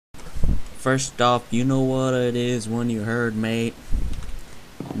First off, you know what it is when you heard, mate.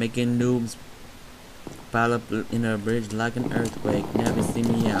 Making noobs pile up in a bridge like an earthquake. Never see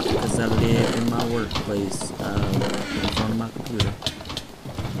me out because I live in my workplace. In front of my computer.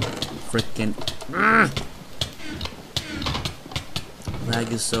 Freaking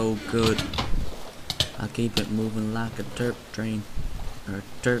lag is so good. I keep it moving like a turp train. Or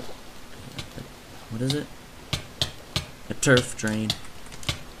turf. What is it? A turf train.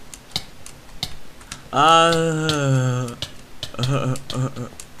 Oh,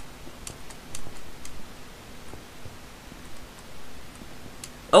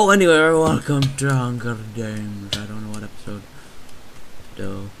 anyway, welcome to Hunger Games. I don't know what episode.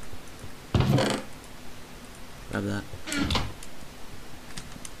 Though. Grab that.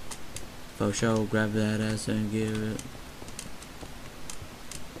 For sure, grab that ass and give it.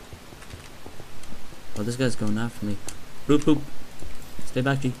 Oh, this guy's going after me. Boop boop. Stay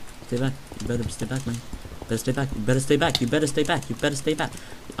back, G. Stay back. You better stay back, man. Better stay back. You better stay back. You better stay back. You better stay back.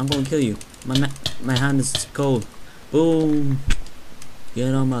 I'm gonna kill you. My hand is cold. Boom.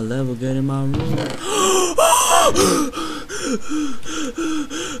 Get on my level. Get in my room.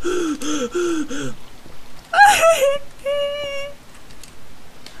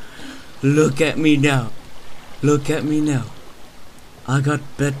 Look at me now. Look at me now. I got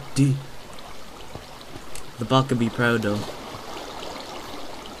Betty. The bot could be proud though.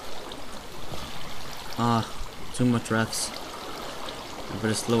 Ah, too much refs. I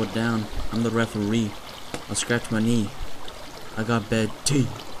better slow it down. I'm the referee. I'll scratch my knee. I got bad tea.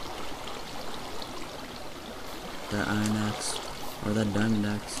 That iron axe. Or that diamond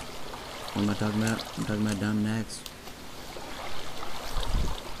axe. What am I talking about? I'm talking about diamond axe.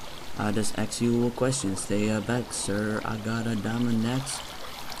 I just ask you a question. Stay back, sir. I got a diamond axe.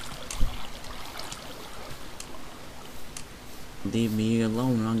 Leave me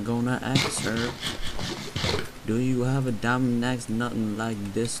alone. I'm gonna ask her. Do you have a diamond axe? Nothing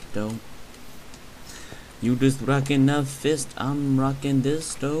like this though. You just rocking a fist. I'm rocking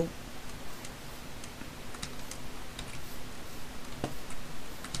this though.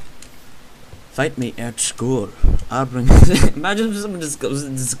 Fight me at school. I'll bring. Imagine if someone just goes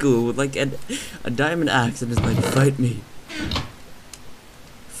into school with like a diamond axe and is like, fight me.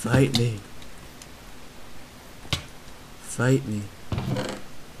 Fight me. Fight me.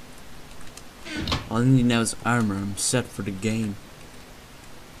 All I need now is armor. I'm set for the game.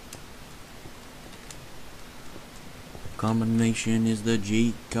 Combination is the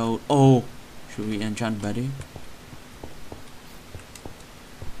G code. Oh, should we enchant Betty?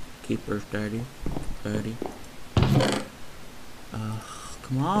 Keep her steady. Betty.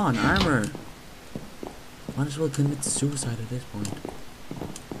 Come on, armor. Might as well commit suicide at this point.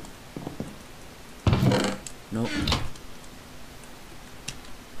 Nope.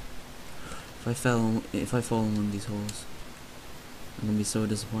 If I fall in one of these holes, I'm gonna be so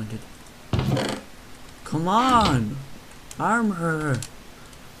disappointed. Come on! Armor!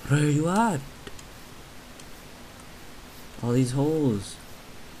 Where are you at? All these holes.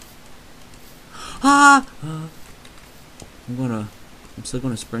 Ah! I'm still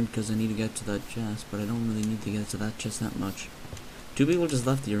gonna sprint because I need to get to that chest, but I don't really need to get to that chest that much. 2 people just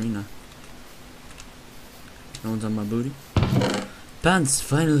left the arena. No one's on my booty. Pants,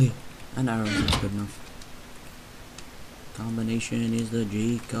 finally! And arrows, that's good enough. Combination is the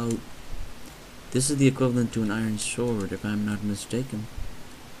G code. This is the equivalent to an iron sword, if I'm not mistaken.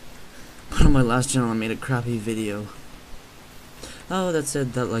 But on my last channel I made a crappy video. Oh, that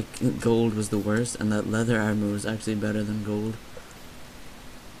said that like gold was the worst and that leather armor was actually better than gold.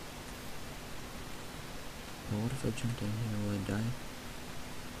 But what if I jump down here? Will I die?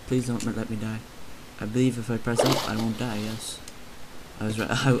 Please don't let me die. I believe if I press up I won't die, yes. I was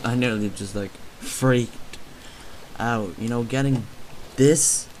right. I nearly just like freaked out. You know, getting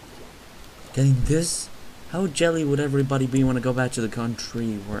this. How jelly would everybody be when I go back to the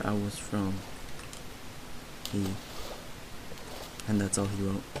country where I was from? And that's all he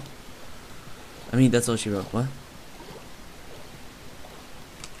wrote. I mean, that's all she wrote. What?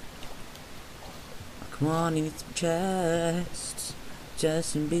 Oh, come on, he needs some chests.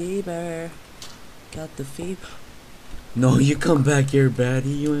 Justin Bieber got the fever. No, you come back here,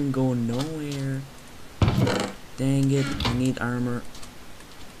 baddie. You ain't going nowhere. Dang it, I need armor.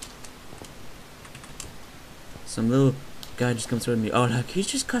 Some little guy just comes toward me. Oh, look, he's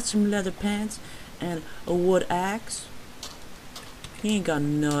just got some leather pants and a wood axe. He ain't got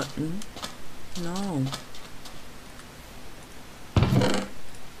nothing. No.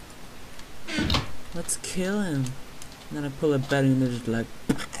 Let's kill him. And then I pull a bat and they're just like,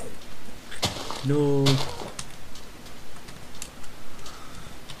 no.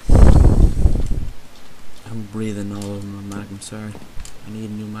 I'm breathing all over my mic. I'm sorry. I need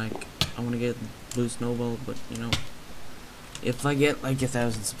a new mic. I want to get Blue Snowball, but you know, if I get like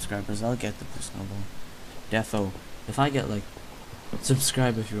 1,000 subscribers, I'll get the Blue Snowball. Defo. If I get like,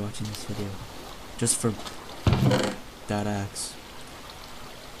 subscribe if you're watching this video, just for that axe.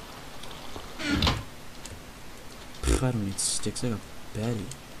 I don't need sticks. I got Betty.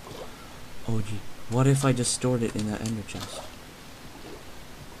 Oh gee. What if I just stored it in that ender chest?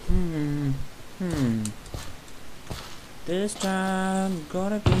 This time I'm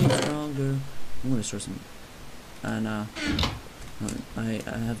gonna be stronger. I'm gonna store some. And I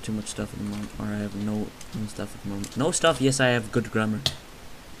have too much stuff at the moment, or I have no stuff at the moment. No stuff. Yes, I have good grammar.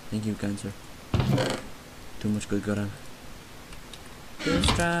 Thank you, kind sir. Too much good grammar. This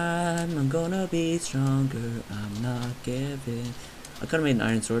time I'm gonna be stronger. I'm not giving. I could have made an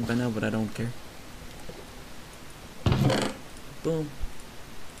iron sword by now, but I don't care. Boom.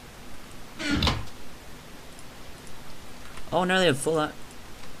 Oh, now they have full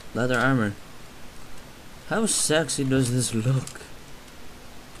leather armor. How sexy does this look?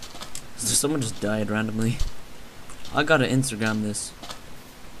 Someone just died randomly. I gotta Instagram this.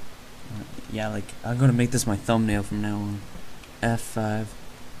 Yeah, like, I'm gonna make this my thumbnail from now on. F5,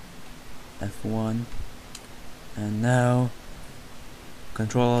 F1, and now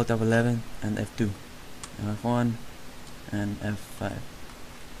Control Alt F11 and F2, F1 and F5.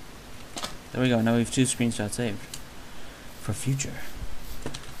 There we go. Now we have 2 screenshots saved for future.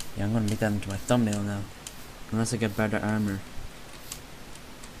 Yeah, I'm gonna make that into my thumbnail now. Unless I get better armor.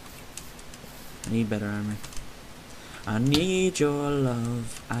 I need better armor. I need your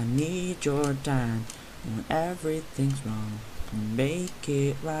love. I need your time. When everything's wrong, make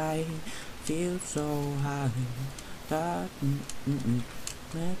it right. Feel so high.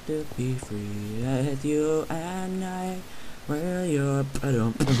 Meant to be free with you and I. Where you're I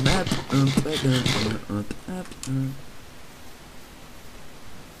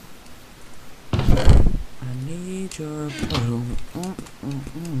need your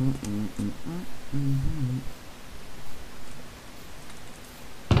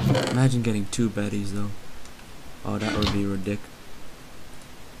Imagine getting 2 Bettys though. Oh, that would be ridiculous.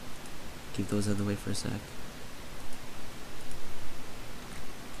 Keep those out of the way for a sec.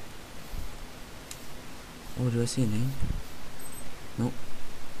 Oh, do I see a name? Nope.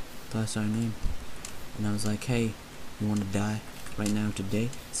 Thought I saw a name. And I was like, hey, you want to die right now today?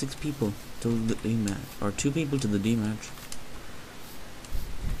 6 people to the D match, or 2 people to the D match.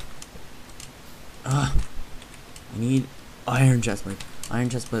 I need iron chestplate. Iron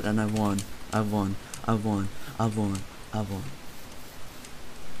chestplate, and I've won. I've won. I've won. I've won. I've won.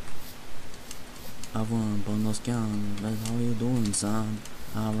 I've won. Bonus young. That's how you doing, son?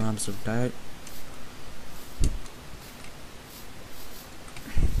 I'm so tired.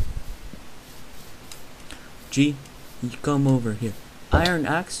 G, you come over here. Iron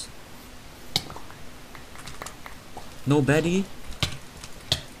axe. No Betty.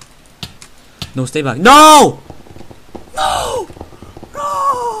 No, stay back. No! No!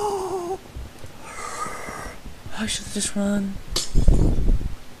 No! I should just run.